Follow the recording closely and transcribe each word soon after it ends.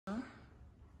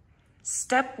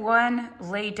Step 1,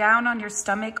 lay down on your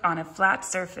stomach on a flat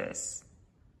surface.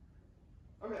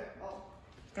 Okay, well.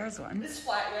 There's one. It's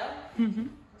flat, yeah? Mm-hmm.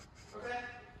 Okay.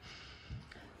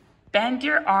 Bend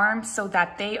your arms so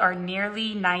that they are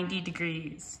nearly 90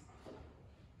 degrees.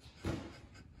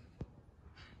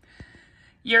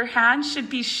 Your hands should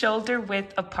be shoulder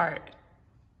width apart.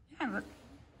 Yeah, look.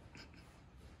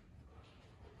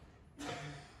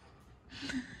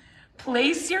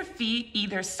 Place your feet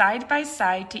either side by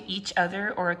side to each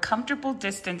other or a comfortable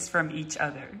distance from each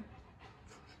other.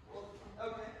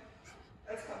 Okay,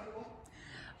 that's comfortable.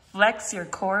 Flex your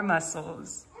core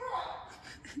muscles.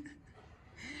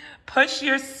 Push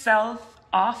yourself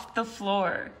off the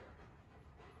floor.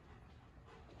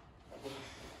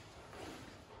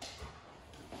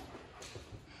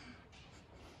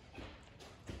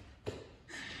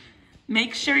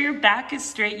 Make sure your back is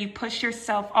straight. You push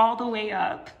yourself all the way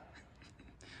up.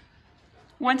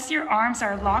 Once your arms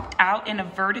are locked out in a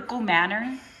vertical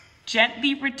manner,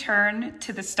 gently return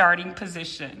to the starting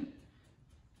position.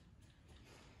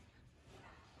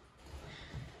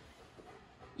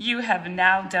 You have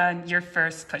now done your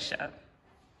first push-up.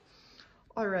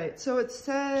 All right, so it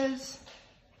says,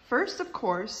 first, of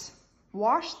course,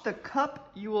 wash the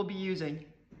cup you will be using.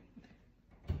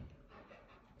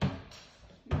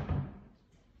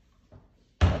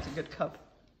 That's a good cup.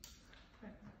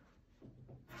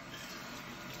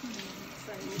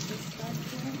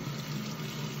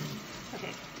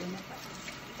 Okay,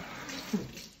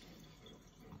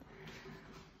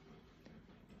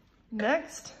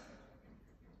 next,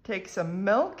 take some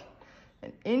milk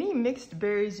and any mixed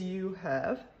berries you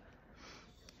have.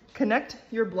 Connect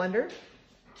your blender. I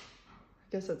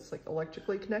guess that's like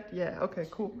electrically connect. Yeah, okay,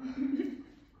 cool.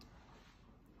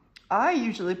 I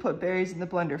usually put berries in the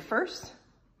blender first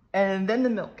and then the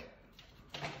milk.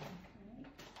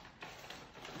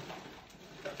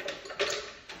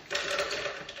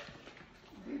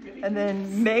 And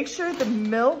then make sure the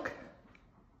milk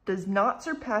does not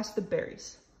surpass the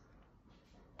berries.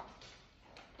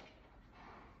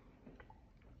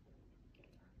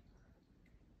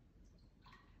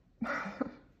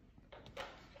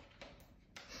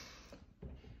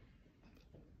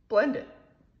 Blend it.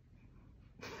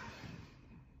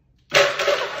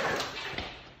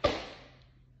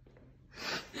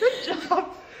 Good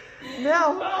job.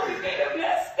 Now, oh, we made a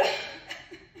mess.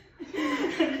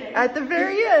 Okay. At the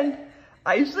very end,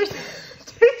 I usually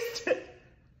taste it.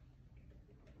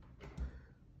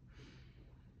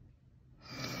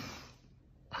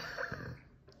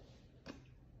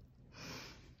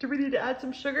 Do we need to add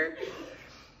some sugar?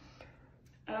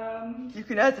 You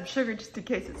can add some sugar just in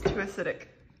case it's too acidic.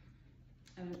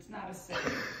 And it's not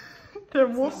acidic.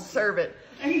 Then we'll serve it.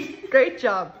 Great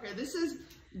job. Okay, this is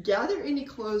gather any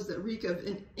clothes that reek of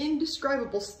an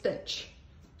indescribable stench.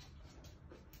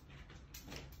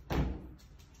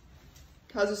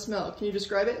 How's it smell? Can you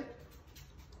describe it?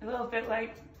 A little bit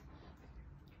like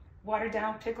watered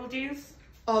down pickle juice.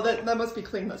 Oh, that must be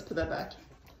clean. Let's put that back.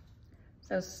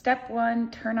 So step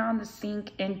 1, turn on the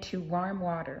sink into warm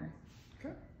water.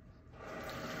 Okay.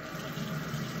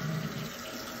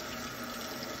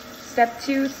 Step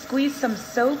 2, squeeze some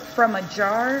soap from a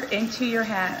jar into your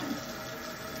hands.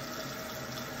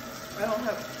 I don't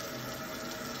have,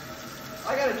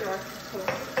 I got a jar. Hold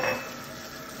on.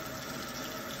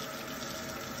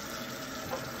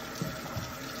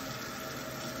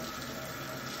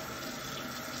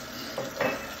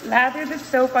 Lather the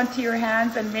soap onto your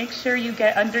hands and make sure you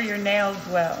get under your nails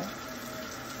well.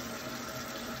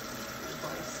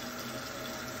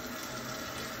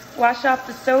 Wash off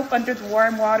the soap under the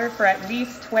warm water for at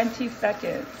least 20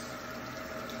 seconds.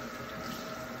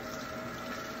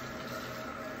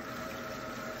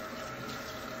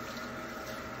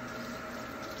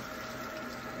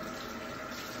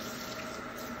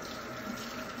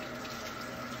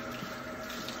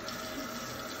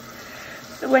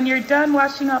 So when you're done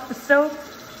washing off the soap,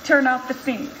 turn off the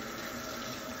sink.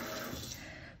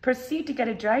 Proceed to get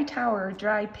a dry towel or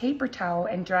dry paper towel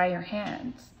and dry your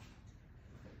hands.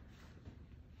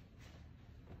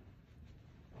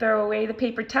 Throw away the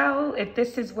paper towel if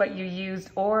this is what you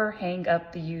used, or hang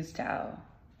up the used towel.